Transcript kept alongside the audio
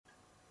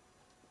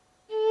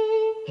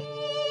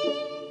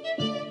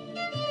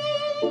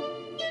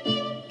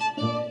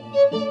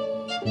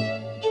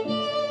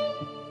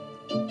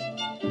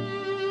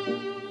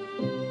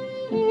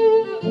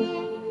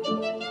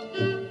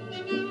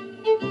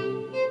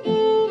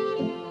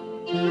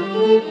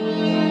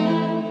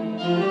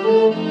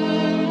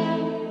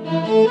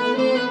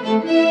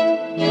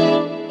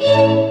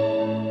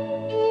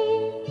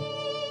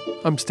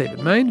I'm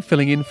Stephen Mayne,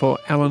 filling in for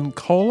Alan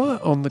Kohler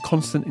on The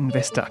Constant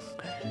Investor.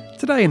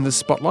 Today in the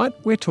Spotlight,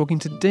 we're talking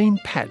to Dean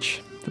Paatsch,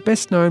 the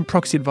best-known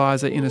proxy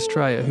advisor in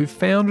Australia who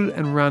founded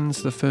and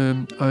runs the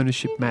firm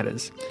Ownership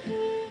Matters.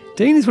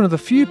 Dean is one of the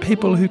few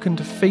people who can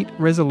defeat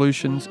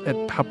resolutions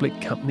at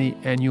public company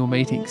annual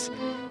meetings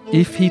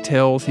if he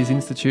tells his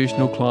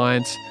institutional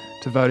clients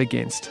to vote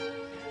against.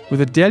 With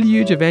a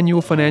deluge of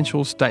annual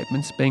financial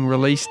statements being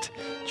released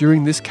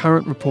during this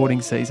current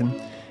reporting season,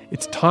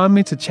 it's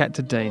timely to chat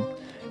to Dean.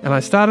 And I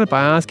started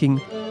by asking,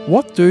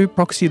 what do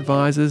proxy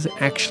advisors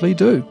actually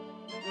do?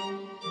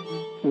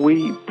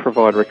 We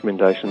provide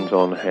recommendations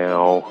on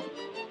how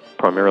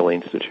primarily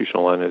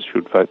institutional owners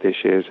should vote their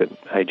shares at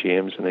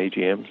AGMs and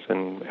EGMs,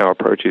 and our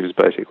approach is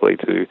basically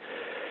to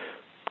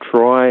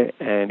try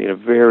and, in a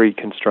very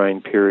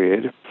constrained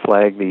period,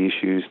 flag the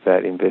issues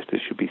that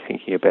investors should be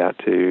thinking about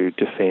to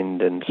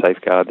defend and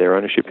safeguard their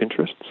ownership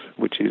interests,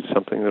 which is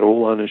something that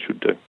all owners should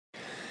do.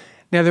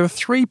 Now, there are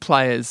three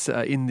players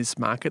in this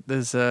market.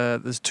 There's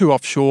two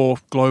offshore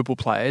global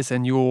players,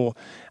 and you're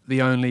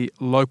the only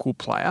local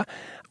player.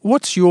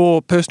 What's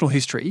your personal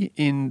history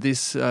in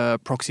this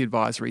proxy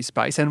advisory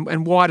space,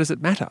 and why does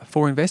it matter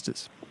for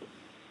investors?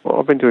 Well,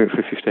 I've been doing it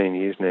for 15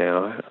 years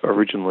now.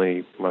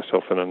 Originally,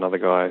 myself and another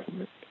guy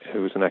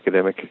who was an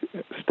academic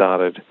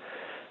started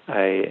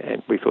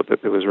and we thought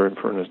that there was room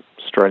for an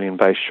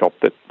Australian-based shop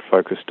that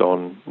focused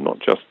on not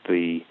just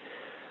the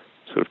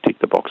sort of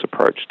tick-the-box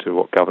approach to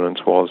what governance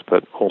was,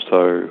 but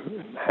also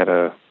had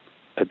a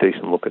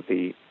decent look at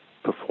the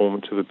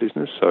performance of a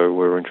business. So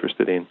we're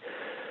interested in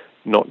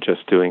not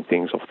just doing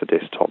things off the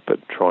desktop, but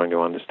trying to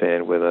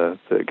understand whether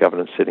the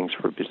governance settings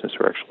for a business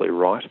are actually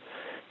right.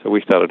 So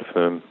we started a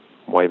firm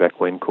way back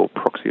when called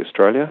Proxy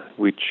Australia,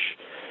 which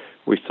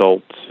we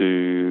sold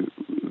to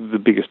the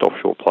biggest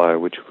offshore player,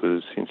 which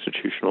was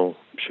Institutional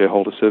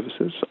Shareholder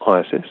Services,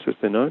 ISS as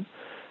they're known.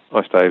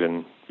 I stayed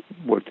and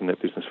worked in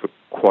that business for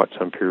quite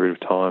some period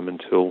of time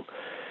until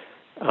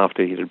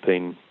after it had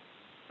been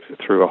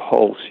through a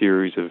whole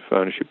series of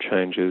ownership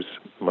changes,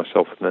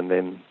 myself and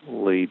then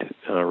lead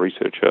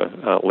researcher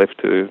left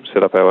to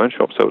set up our own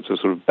shop. So it's a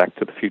sort of back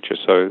to the future.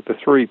 So the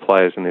three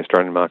players in the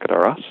Australian market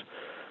are us,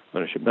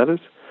 Ownership Matters,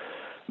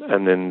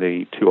 and then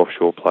the two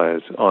offshore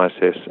players,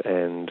 ISS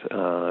and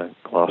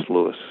Glass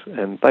Lewis.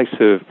 And they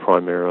serve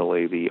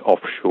primarily the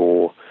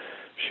offshore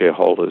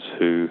shareholders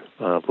who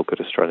look at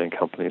Australian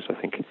companies. I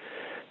think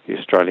the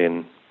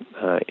Australian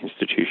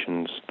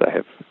institutions, they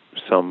have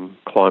some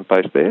client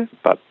base there,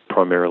 but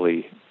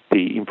primarily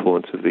the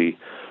influence of the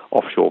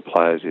offshore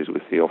players is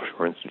with the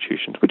offshore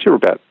institutions, which are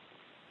about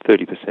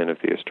 30% of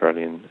the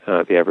Australian,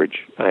 the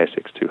average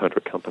ASX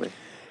 200 company.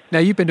 Now,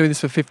 you've been doing this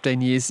for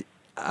 15 years.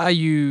 Are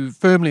you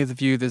firmly of the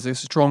view there's a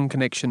strong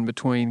connection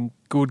between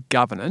good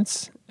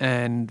governance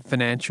and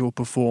financial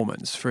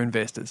performance for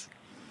investors?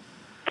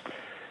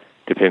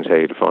 Depends how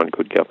you define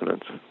good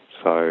governance.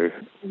 So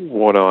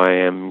what I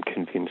am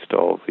convinced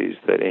of is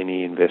that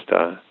any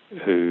investor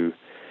who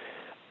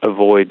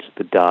avoids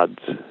the duds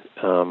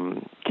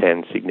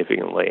can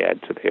significantly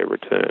add to their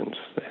returns.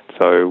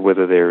 So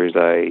whether there is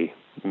a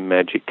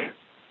magic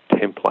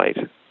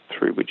template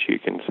through which you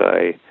can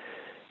say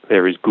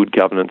there is good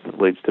governance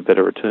that leads to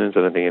better returns,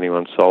 I don't think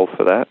anyone's solved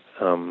for that.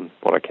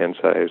 What I can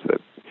say is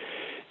that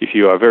if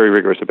you are very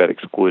rigorous about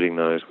excluding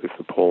those with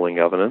appalling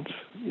governance,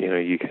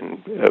 you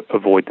can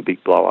avoid the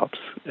big blow-ups,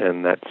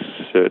 and that's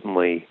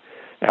certainly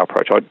our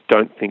approach. I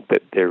don't think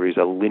that there is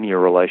a linear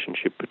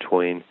relationship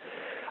between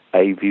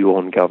a view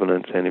on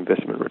governance and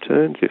investment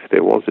returns. If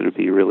there was, it would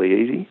be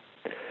really easy.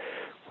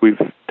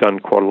 We've done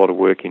quite a lot of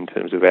work in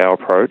terms of our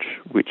approach,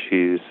 which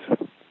is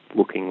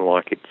looking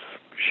like it's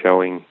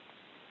showing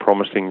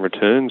promising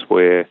returns,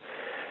 where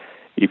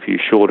if you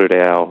shorted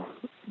our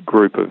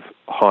group of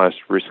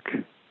highest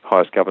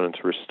governance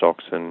risk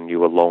stocks and you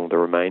were long the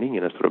remaining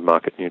in a sort of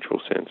market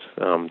neutral sense,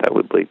 that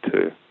would lead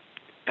to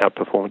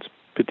outperformance,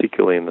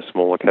 particularly in the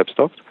smaller cap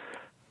stocks.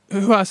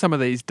 Who are some of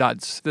these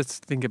duds? Let's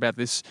think about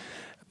this.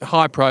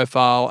 High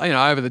profile,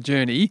 over the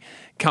journey,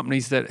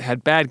 companies that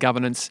had bad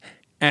governance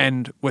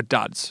and were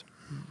duds.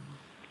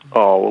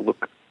 Oh, well,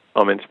 look,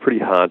 it's pretty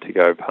hard to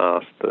go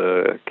past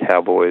the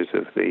cowboys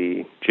of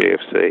the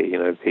GFC,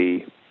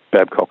 the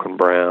Babcock and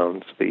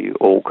Browns, the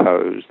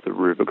Allcos, the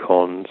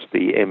Rubicons,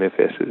 the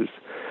MFSs.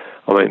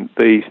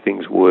 These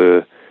things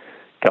were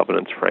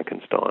governance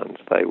Frankensteins.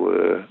 They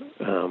were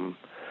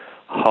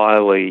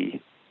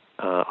highly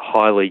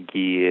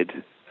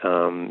geared.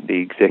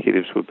 The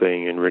executives were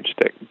being enriched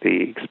at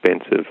the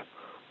expense of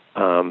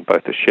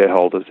both the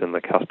shareholders and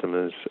the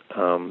customers.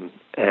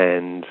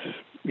 And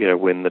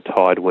when the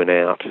tide went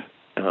out,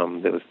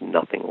 there was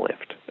nothing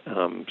left.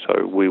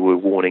 So we were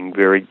warning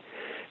very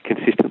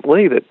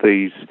consistently that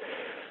these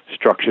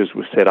structures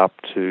were set up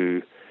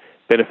to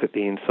benefit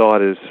the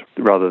insiders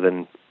rather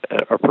than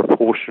a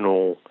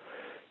proportional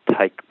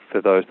take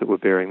for those that were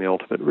bearing the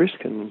ultimate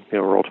risk, and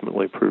were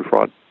ultimately proved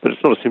right. But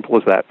it's not as simple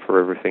as that for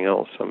everything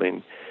else.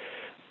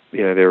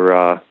 there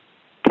are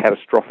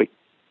catastrophic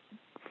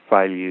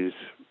failures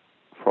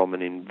from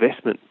an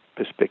investment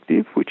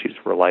perspective, which is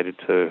related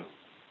to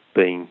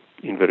being,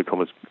 inverted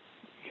commas,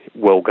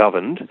 well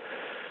governed,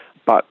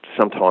 but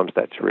sometimes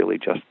that's really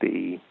just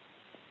the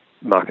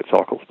market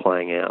cycles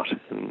playing out.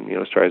 And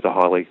Australia's a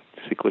highly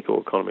cyclical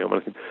economy. I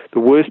think the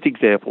worst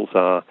examples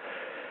are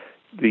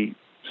the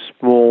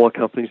smaller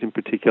companies in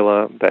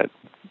particular that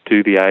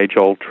do the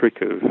age-old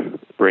trick of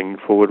bringing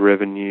forward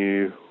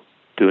revenue,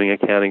 doing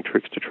accounting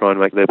tricks to try and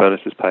make their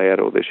bonuses pay out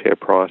or their share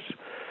price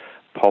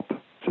pop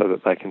so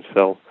that they can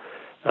sell.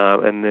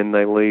 And then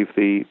they leave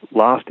the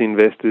last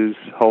investors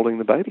holding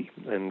the baby.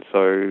 And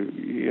so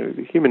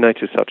human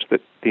nature is such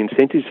that the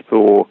incentives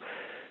for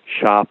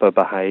sharper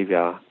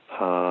behaviour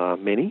are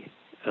many.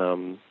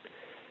 And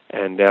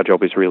our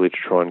job is really to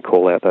try and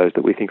call out those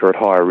that we think are at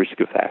higher risk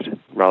of that,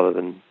 rather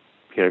than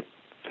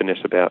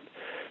finesse about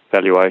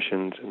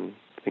valuations and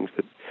things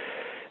that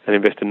an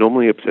investor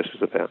normally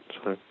obsesses about.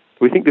 So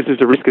we think this is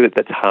a risk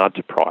that's hard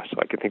to price.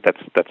 I think that's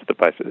the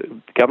basis.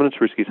 Governance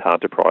risk is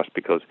hard to price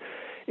because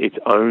it's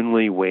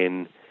only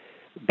when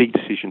big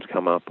decisions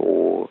come up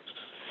or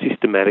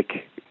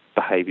systematic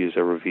behaviours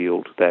are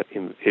revealed that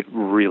it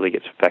really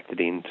gets factored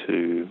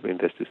into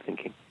investors'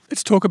 thinking.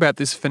 Let's talk about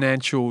this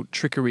financial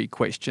trickery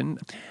question.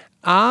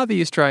 Are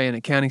the Australian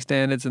accounting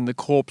standards and the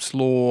corpse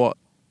law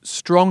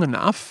strong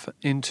enough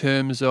in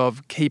terms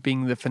of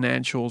keeping the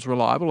financials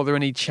reliable? Are there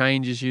any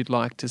changes you'd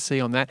like to see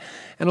on that?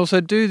 And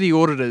also, do the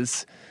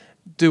auditors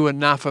do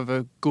enough of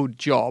a good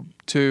job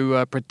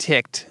to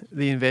protect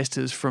the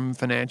investors from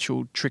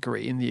financial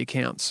trickery in the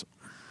accounts?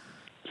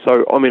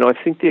 So, I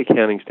think the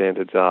accounting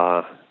standards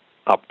are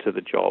up to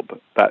the job.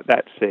 But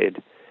that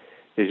said,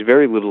 there's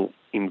very little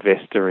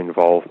investor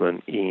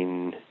involvement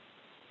in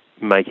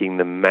making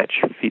the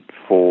match fit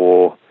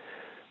for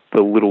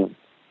the little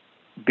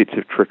bits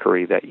of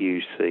trickery that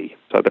you see.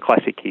 So the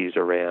classic is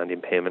around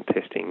impairment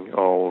testing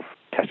of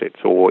assets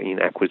or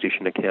in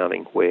acquisition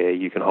accounting where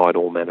you can hide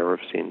all manner of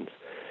sins.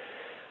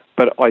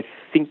 But I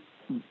think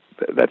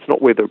that's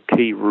not where the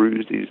key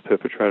ruse is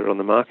perpetrated on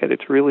the market.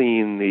 It's really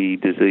in the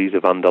disease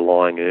of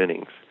underlying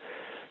earnings.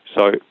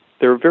 So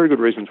there are very good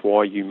reasons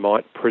why you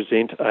might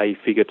present a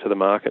figure to the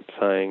market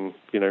saying,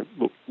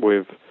 look,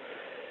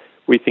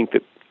 we think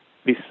that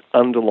this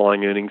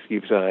underlying earnings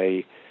gives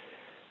a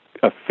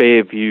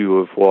fair view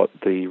of what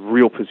the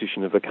real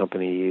position of the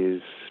company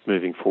is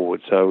moving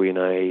forward. So in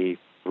a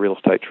real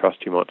estate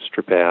trust, you might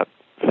strip out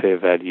fair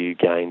value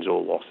gains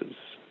or losses.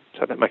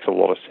 So that makes a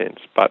lot of sense.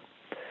 But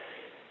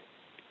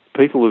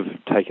people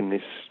have taken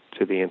this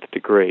to the nth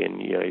degree,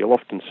 and you'll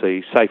often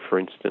see, say for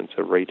instance,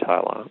 a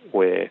retailer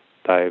where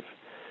they've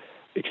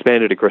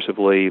expanded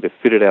aggressively, they've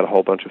fitted out a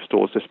whole bunch of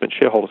stores, they've spent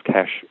shareholders'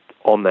 cash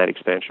on that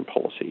expansion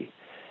policy,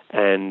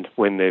 and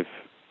when they've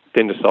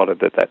then decided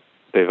that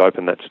they've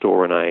opened that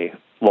store in a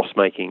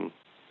loss-making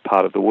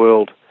part of the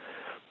world,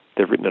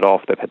 they've written it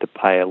off, they've had to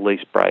pay a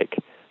lease break.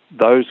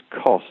 Those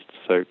costs,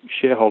 so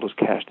shareholders'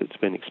 cash that's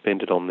been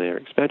expended on their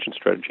expansion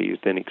strategy, is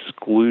then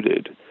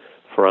excluded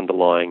for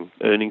underlying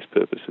earnings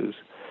purposes.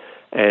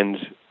 And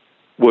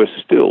worse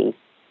still,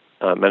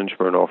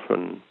 management are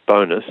often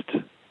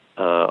bonused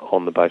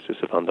on the basis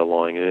of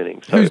underlying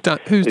earnings. So who's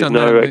done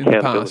that in the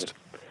past?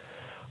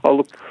 Oh,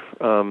 look,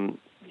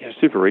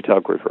 Super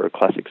Retail Group are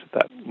classics at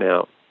that.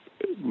 Now,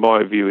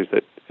 my view is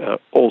that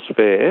all's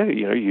fair.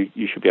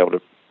 You should be able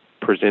to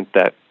present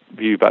that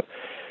view, but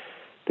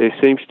there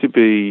seems to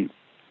be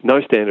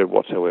no standard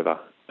whatsoever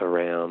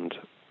around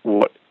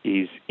what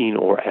is in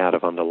or out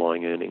of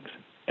underlying earnings,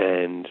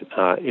 and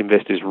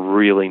investors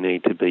really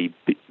need to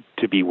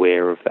be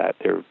aware of that.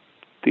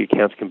 The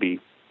accounts can be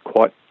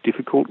quite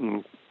difficult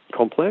and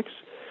complex,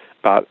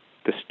 but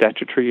the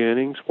statutory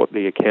earnings, what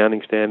the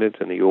accounting standards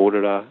and the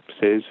auditor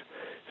says,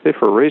 it's there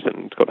for a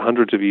reason. It's got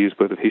hundreds of years'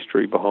 worth of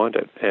history behind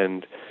it,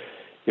 and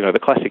the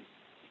classic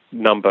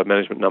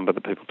management number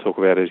that people talk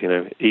about is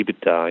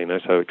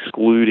EBITDA, so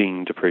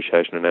excluding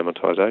depreciation and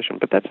amortization.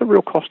 But that's a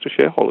real cost to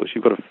shareholders.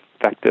 You've got to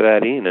factor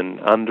that in, and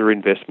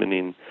underinvestment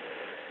in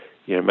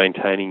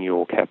maintaining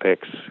your capex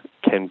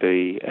can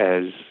be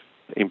as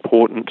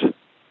important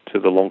to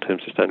the long-term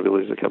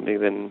sustainability of the company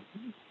than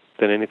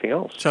anything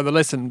else. So the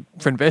lesson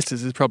for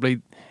investors is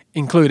probably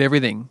include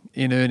everything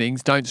in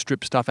earnings, don't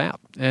strip stuff out,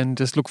 and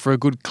just look for a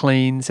good,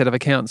 clean set of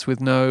accounts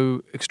with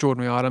no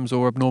extraordinary items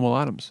or abnormal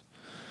items.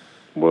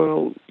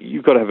 Well,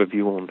 you've got to have a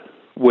view on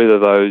whether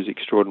those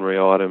extraordinary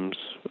items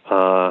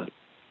are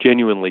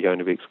genuinely going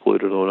to be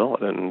excluded or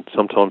not, and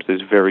sometimes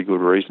there's very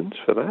good reasons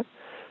for that,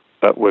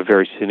 but we're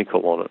very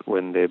cynical on it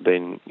when they've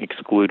been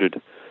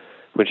excluded,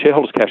 when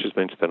shareholders' cash has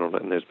been spent on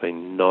it and there's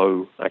been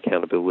no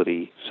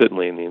accountability,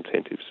 certainly in the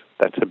incentives.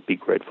 That's a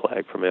big red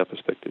flag from our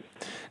perspective.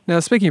 Now,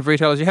 speaking of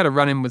retailers, you had a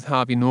run-in with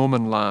Harvey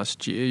Norman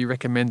last year. You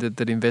recommended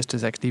that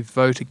investors actually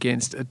vote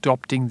against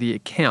adopting the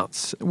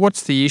accounts.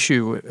 What's the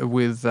issue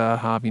with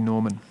Harvey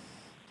Norman?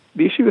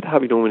 The issue with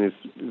Harvey Norman is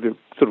the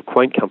sort of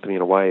quaint company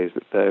in a way is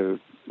that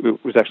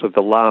it was actually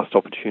the last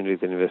opportunity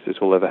that investors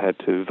will ever had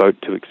to vote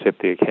to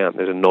accept the account.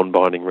 There's a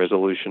non-binding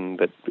resolution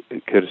that,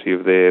 courtesy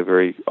of their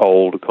very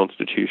old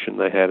constitution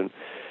they had. And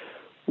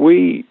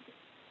we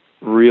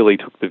really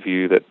took the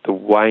view that the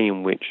way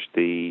in which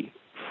the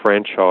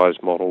franchise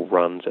model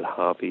runs at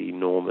Harvey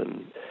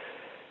Norman,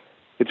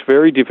 it's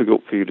very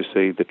difficult for you to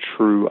see the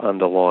true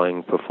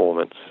underlying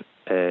performance.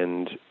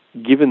 And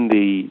given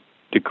the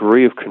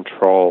degree of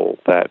control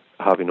that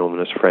Harvey Norman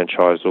as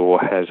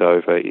franchisor has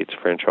over its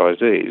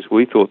franchisees,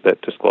 we thought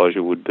that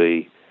disclosure would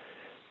be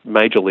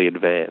majorly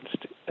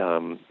advanced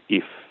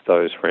if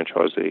those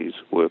franchisees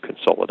were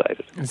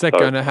consolidated. Is that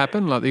going to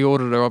happen? Like, the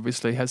auditor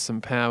obviously has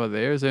some power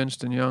there. Is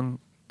Ernst & Young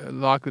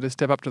likely to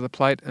step up to the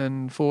plate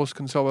and force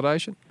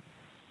consolidation?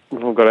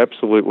 We've got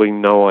absolutely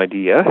no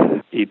idea.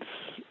 It's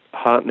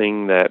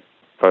heartening that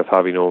both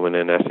Harvey Norman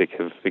and ASIC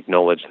have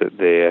acknowledged that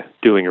they're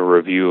doing a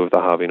review of the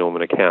Harvey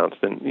Norman accounts.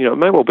 And, it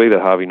may well be that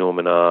Harvey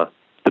Norman are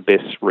the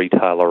best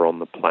retailer on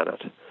the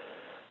planet.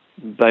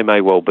 They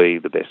may well be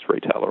the best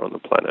retailer on the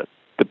planet.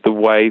 But the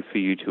way for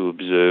you to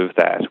observe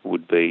that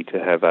would be to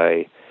have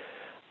a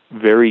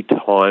very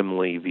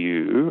timely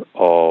view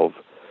of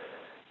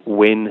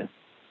when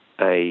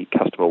a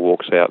customer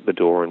walks out the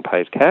door and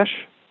pays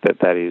cash,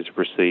 that is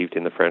received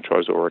in the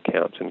franchisor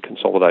accounts, and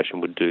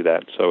consolidation would do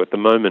that. So at the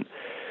moment,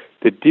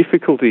 the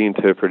difficulty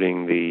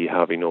interpreting the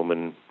Harvey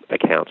Norman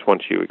accounts,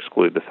 once you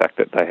exclude the fact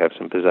that they have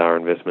some bizarre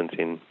investments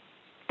in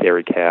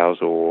dairy cows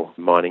or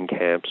mining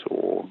camps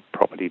or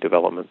property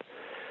development,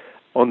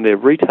 on their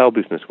retail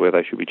business where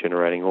they should be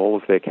generating all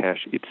of their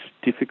cash, it's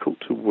difficult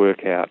to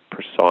work out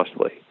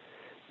precisely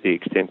the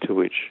extent to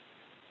which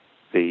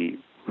the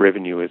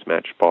revenue is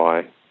matched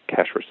by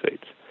cash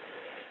receipts.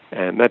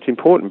 And that's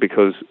important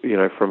because,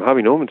 from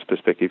Harvey Norman's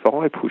perspective, if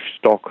I push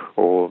stock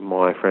or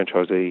my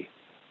franchisee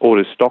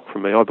orders stock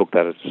from me, I book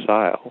that as a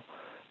sale.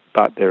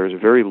 But there is a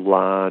very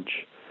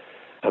large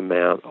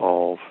amount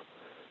of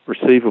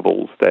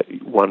receivables that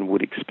one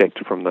would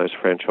expect from those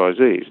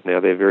franchisees. Now,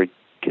 they're very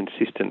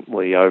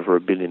consistently over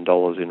 $1 billion in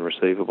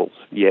receivables.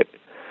 Yet,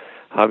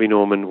 Harvey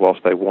Norman,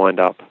 whilst they wind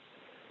up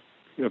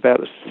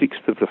about a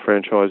sixth of the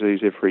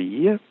franchisees every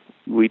year,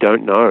 we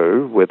don't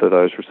know whether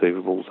those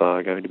receivables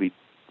are going to be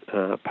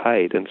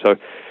paid. And so,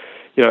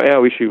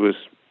 our issue was,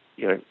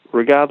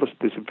 regardless,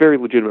 there's very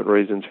legitimate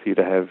reasons for you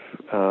to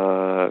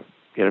have,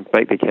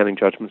 make the accounting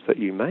judgments that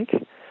you make,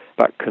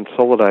 but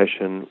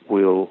consolidation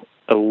will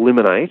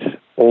eliminate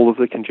all of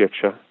the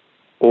conjecture,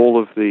 all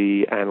of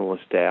the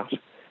analyst doubt,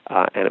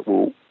 and it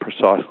will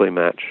precisely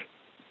match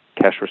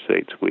cash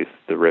receipts with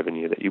the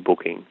revenue that you're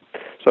booking.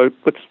 So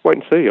let's wait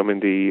and see. I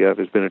mean,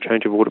 there's been a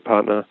change of audit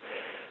partner.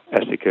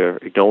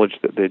 ASIC acknowledged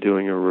that they're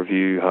doing a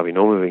review. Harvey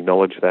Norman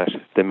acknowledged that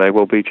there may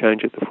well be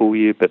change at the full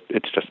year, but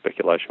it's just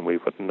speculation.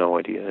 We've got no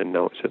idea and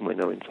certainly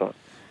no insight.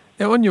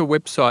 Now, on your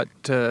website,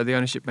 the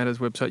Ownership Matters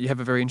website, you have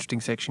a very interesting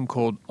section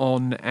called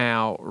On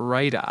Our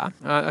Radar.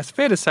 It's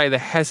fair to say there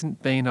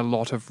hasn't been a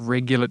lot of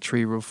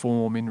regulatory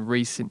reform in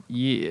recent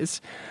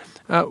years.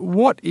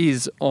 What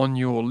is on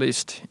your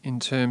list in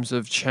terms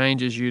of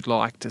changes you'd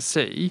like to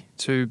see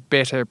to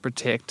better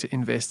protect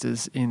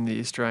investors in the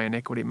Australian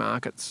equity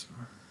markets?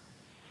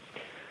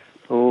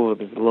 Oh,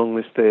 there's a long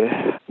list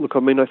there. Look,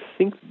 I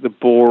think the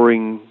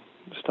boring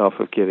stuff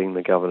of getting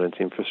the governance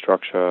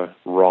infrastructure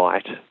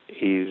right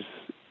is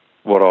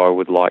what I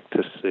would like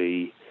to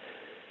see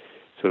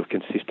sort of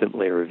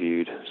consistently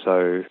reviewed.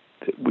 So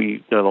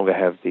we no longer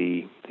have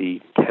the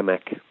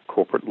CAMAC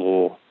corporate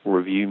law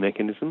review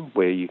mechanism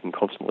where you can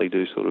constantly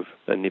do sort of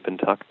a nip and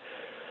tuck.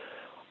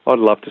 I'd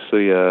love to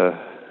see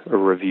a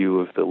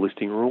review of the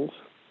listing rules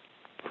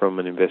from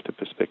an investor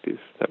perspective.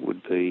 That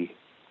would be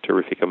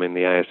terrific. I mean,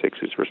 the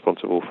ASX is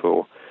responsible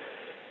for,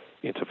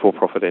 it's a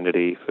for-profit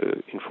entity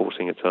for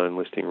enforcing its own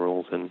listing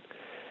rules, and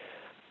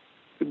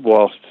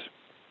whilst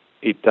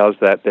it does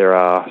that, there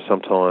are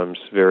sometimes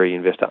very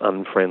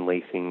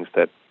investor-unfriendly things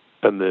that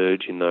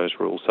emerge in those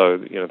rules. So,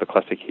 the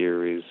classic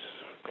here is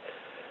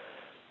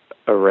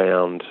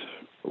around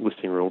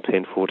listing rule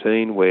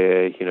 1014,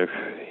 where,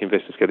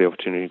 investors get the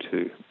opportunity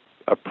to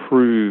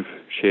approve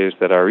shares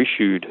that are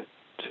issued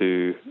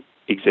to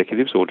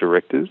executives or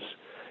directors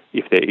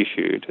if they're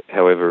issued.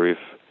 However, if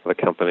the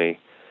company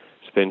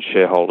spends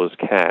shareholders'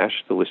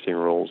 cash, the listing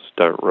rules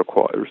don't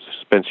require,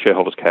 spends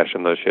shareholders' cash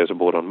and those shares are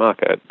bought on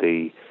market,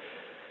 the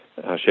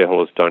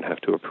shareholders don't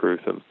have to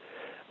approve them.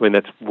 I mean,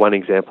 that's one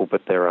example,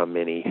 but there are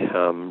many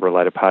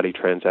related party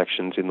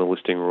transactions in the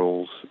listing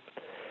rules.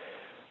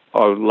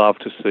 I would love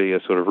to see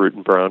a sort of root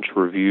and branch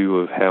review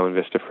of how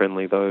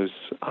investor-friendly those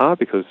are,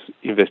 because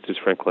investors,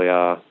 frankly,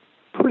 are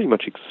pretty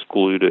much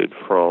excluded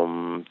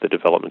from the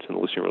developments in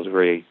the listing rules. A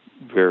very,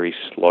 very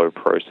slow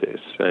process.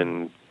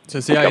 And so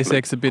is the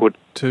ASX a bit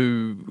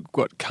too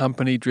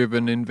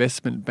company-driven,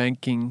 investment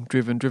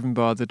banking-driven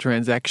by the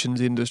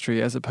transactions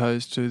industry as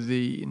opposed to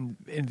the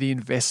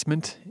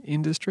investment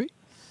industry?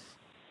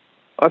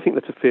 I think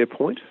that's a fair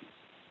point.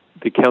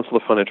 The Council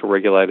of Financial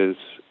Regulators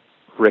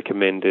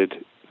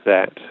recommended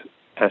that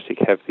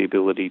ASIC have the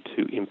ability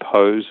to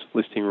impose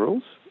listing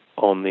rules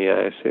on the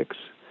ASX.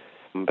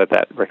 But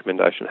that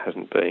recommendation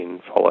hasn't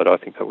been followed. I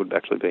think that would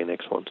actually be an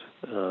excellent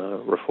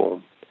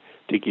reform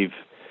to give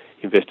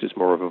investors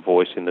more of a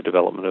voice in the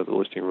development of the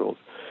listing rules.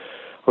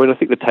 I mean, I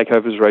think the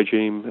takeovers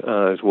regime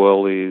as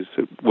well it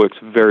works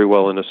very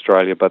well in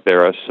Australia, but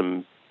there are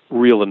some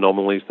real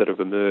anomalies that have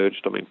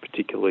emerged. I mean,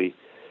 particularly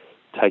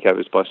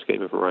takeovers by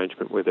scheme of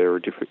arrangement where there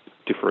are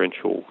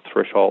differential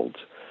thresholds,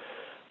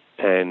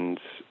 and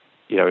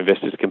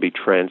investors can be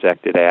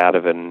transacted out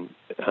of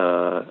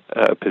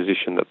a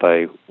position that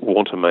they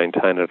want to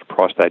maintain at a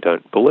price they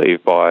don't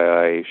believe by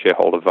a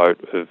shareholder vote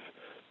of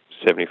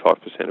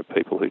 75% of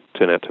people who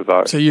turn out to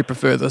vote. So you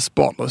prefer the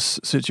spotless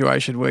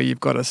situation where you've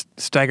got to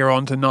stagger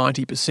on to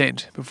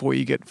 90% before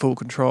you get full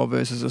control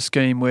versus a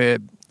scheme where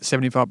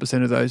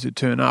 75% of those who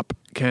turn up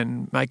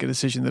can make a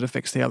decision that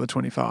affects the other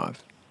 25%?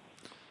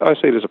 I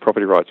see it as a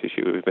property rights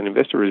issue. If an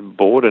investor is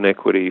bought an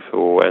equity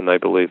and they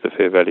believe the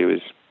fair value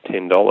is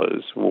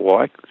 $10,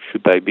 why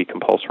should they be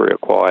compulsory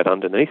acquired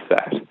underneath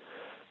that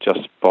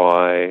just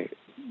by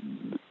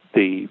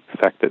the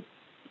fact that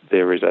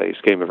there is a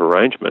scheme of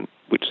arrangement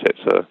which sets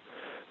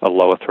a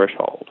lower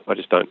threshold? I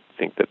just don't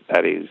think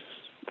that is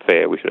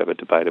fair. We should have a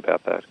debate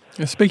about that.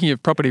 Speaking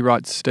of property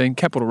rights, Dean,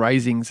 capital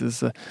raisings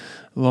has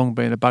long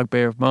been a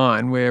bugbear of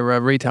mine,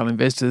 where retail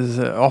investors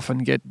often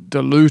get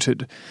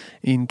diluted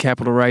in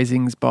capital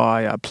raisings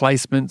by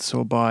placements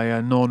or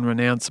by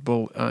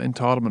non-renounceable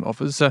entitlement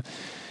offers.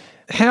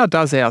 How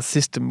does our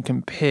system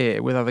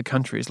compare with other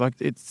countries?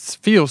 It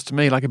feels to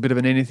me like a bit of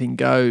an anything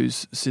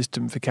goes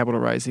system for capital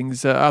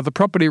raisings. Are the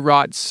property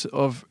rights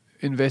of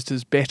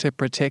investors better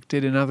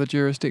protected in other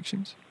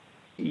jurisdictions?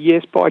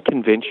 Yes, by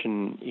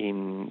convention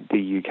in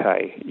the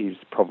UK is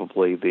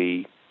probably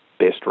the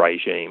best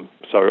regime.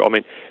 So, I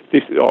mean,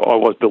 I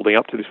was building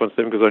up to this one,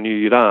 Stephen, because I knew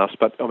you'd ask,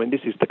 but, I mean,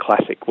 this is the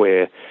classic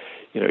where,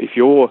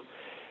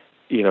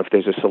 if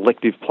there's a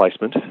selective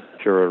placement,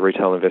 if you're a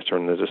retail investor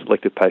and there's a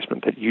selective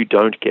placement that you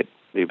don't get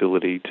the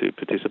ability to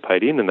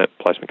participate in, and that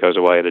placement goes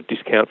away at a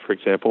discount, for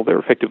example, they're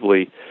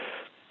effectively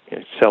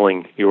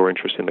selling your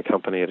interest in the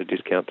company at a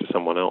discount to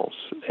someone else,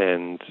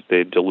 and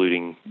they're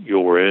diluting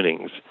your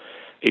earnings.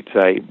 It's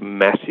a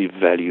massive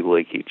value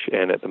leakage,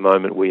 and at the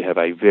moment we have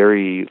a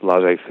very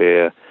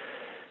laissez-faire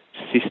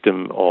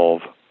system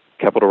of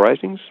capital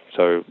raisings,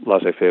 so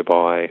laissez-faire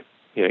by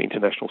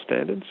international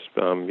standards.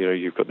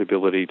 You've got the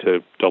ability to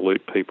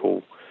dilute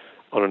people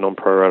on a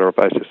non-pro rata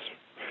basis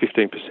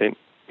 15%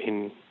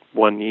 in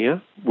 1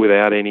 year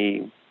without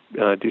any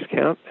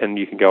discount, and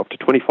you can go up to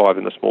 25%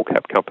 in the small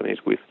cap companies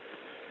with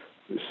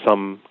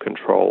some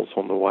controls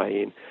on the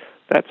way in.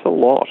 That's a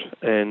lot,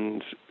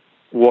 and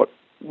what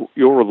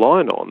you're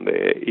relying on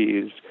there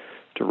is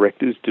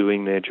directors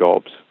doing their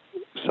jobs.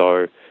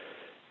 So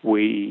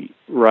we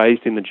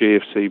raised in the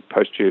GFC,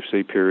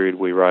 post-GFC period,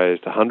 we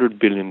raised $100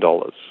 billion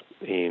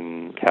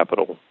in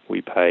capital.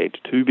 We paid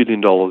 $2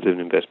 billion in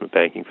investment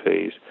banking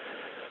fees.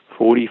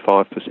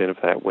 45% of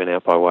that went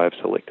out by way of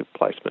selective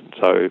placement.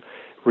 So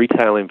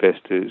retail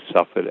investors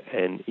suffered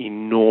an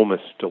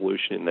enormous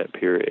dilution in that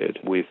period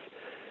with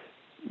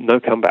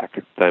no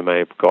comeback. They may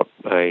have got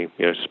a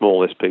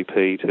small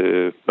SPP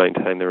to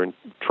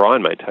try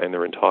and maintain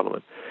their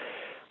entitlement.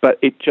 But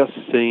it just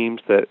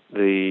seems that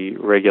the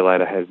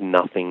regulator has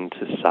nothing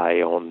to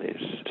say on this.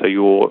 So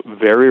you're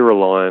very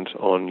reliant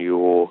on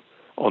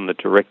the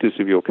directors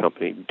of your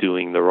company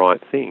doing the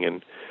right thing.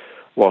 And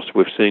whilst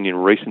we've seen in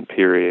recent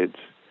periods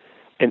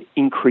an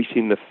increase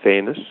in the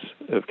fairness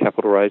of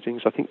capital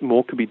raisings, I think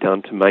more could be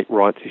done to make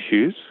rights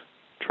issues,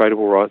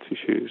 tradable rights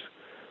issues,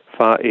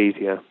 far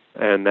easier.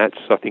 And that's,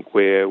 I think,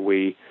 where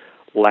we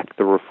lack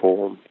the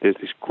reform. There's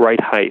this great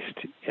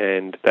haste,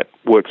 and that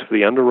works for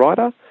the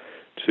underwriter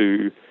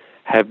to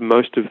have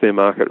most of their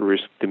market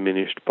risk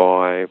diminished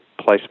by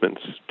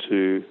placements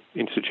to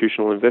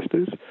institutional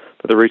investors.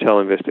 But the retail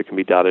investor can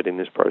be dudded in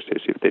this process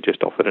if they're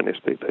just offered an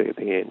SPP at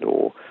the end.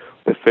 Or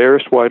the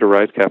fairest way to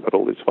raise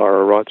capital is via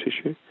a rights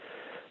issue.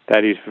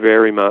 That is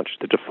very much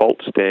the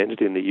default standard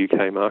in the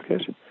UK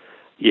market.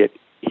 Yet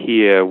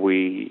here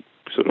we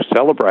sort of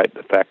celebrate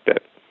the fact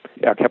that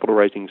our capital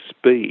raising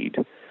speed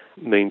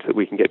means that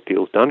we can get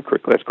deals done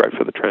quickly. That's great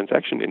for the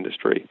transaction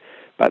industry,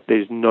 but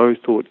there's no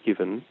thought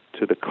given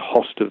to the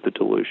cost of the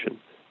dilution.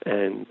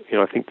 And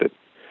I think that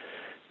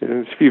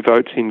there's a few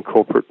votes in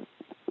corporate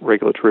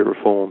regulatory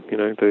reform.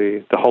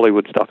 The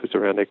Hollywood stuff is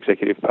around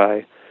executive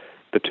pay,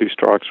 the 2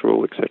 strikes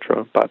rule,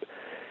 etc. But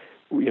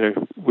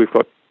we've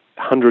got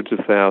hundreds of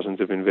thousands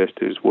of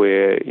investors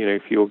where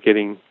if you're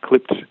getting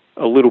clipped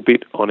a little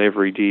bit on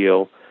every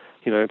deal,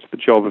 it's the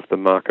job of the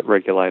market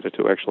regulator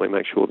to actually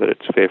make sure that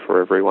it's fair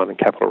for everyone, and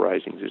capital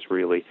raisings is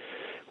really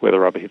where the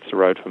rubber hits the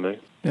road for me.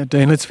 Now,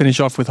 Dean, let's finish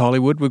off with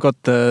Hollywood. We've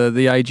got the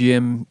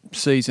AGM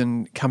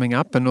season coming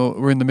up, and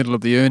we're in the middle of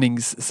the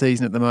earnings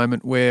season at the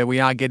moment, where we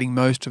are getting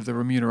most of the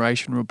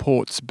remuneration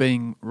reports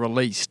being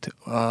released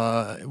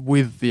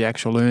with the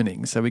actual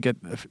earnings. So we get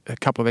a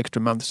couple of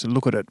extra months to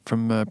look at it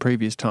from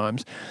previous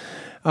times.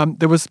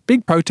 There was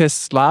big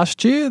protests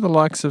last year, the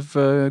likes of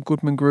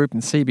Goodman Group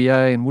and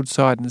CBA and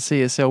Woodside and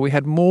CSL. We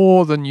had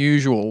more than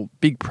usual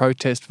big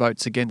protest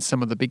votes against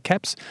some of the big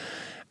caps.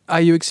 Are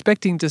you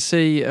expecting to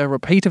see a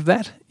repeat of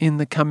that in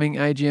the coming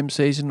AGM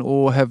season,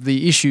 or have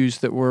the issues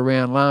that were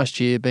around last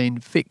year been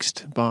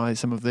fixed by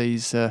some of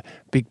these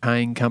big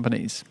paying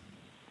companies?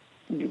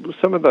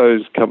 Some of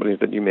those companies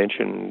that you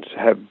mentioned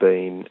have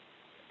been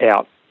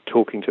out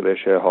talking to their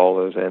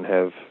shareholders and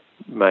have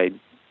made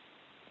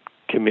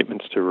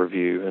commitments to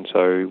review, and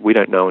so we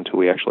don't know until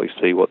we actually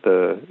see what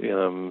the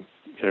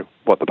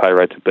what the pay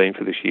rates have been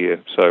for this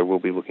year. So we'll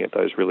be looking at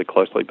those really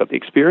closely. But the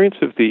experience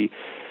of the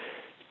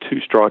two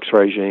strikes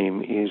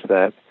regime is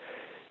that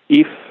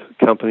if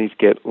companies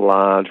get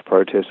large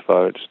protest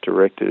votes,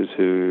 directors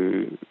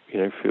who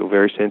feel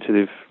very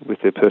sensitive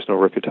with their personal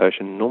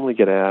reputation normally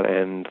get out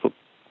and look,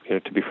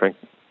 to be frank,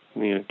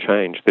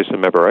 change. There's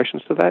some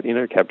aberrations to that.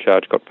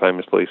 Paatsch got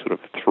famously sort of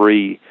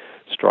 3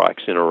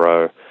 strikes in a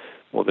row,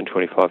 more than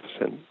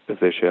 25% of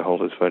their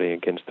shareholders voting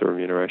against the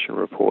remuneration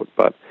report.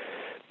 But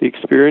the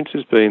experience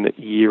has been that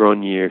year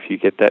on year, if you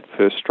get that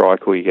first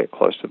strike or you get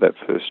close to that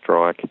first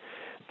strike,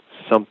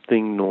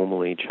 something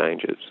normally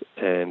changes,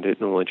 and it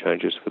normally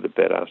changes for the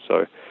better.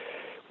 So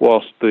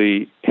whilst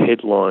the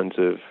headlines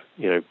of,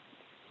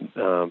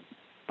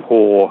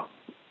 poor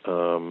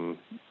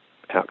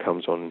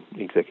outcomes on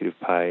executive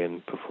pay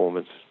and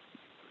performance,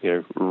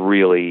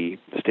 really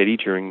steady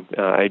during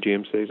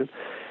AGM season,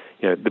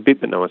 the bit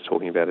that no one's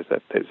talking about is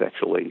that there's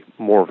actually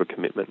more of a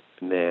commitment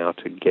now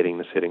to getting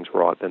the settings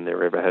right than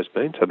there ever has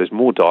been. So there's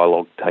more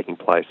dialogue taking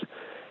place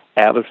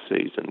out of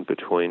season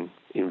between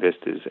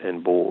investors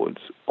and boards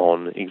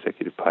on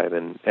executive pay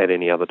than at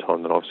any other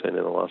time that I've seen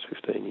in the last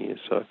 15 years.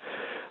 So I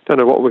don't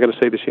know what we're going to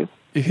see this year.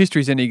 If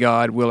history's any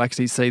guide, we'll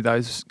actually see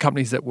those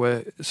companies that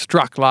were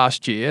struck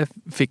last year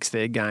fix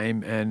their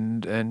game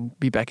and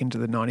be back into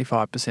the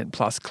 95%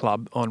 plus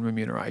club on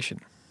remuneration.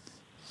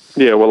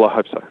 Yeah, well, I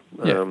hope so.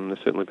 Yeah. There's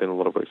certainly been a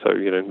lot of work. So,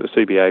 the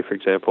CBA, for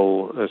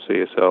example,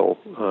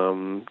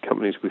 CSL,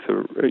 companies with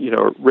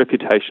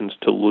reputations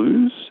to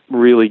lose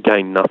really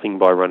gain nothing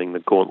by running the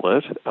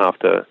gauntlet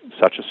after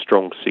such a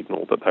strong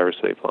signal that they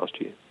received last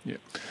year. Yeah.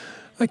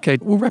 Okay,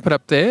 we'll wrap it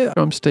up there.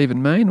 I'm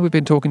Stephen Mayne. We've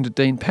been talking to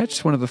Dean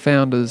Paatsch, one of the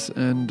founders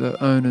and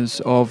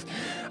owners of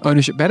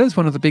Ownership Matters,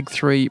 one of the big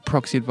 3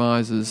 proxy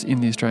advisors in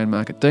the Australian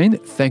market. Dean,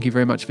 thank you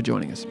very much for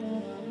joining us.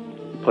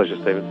 Pleasure,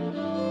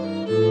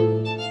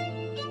 Stephen.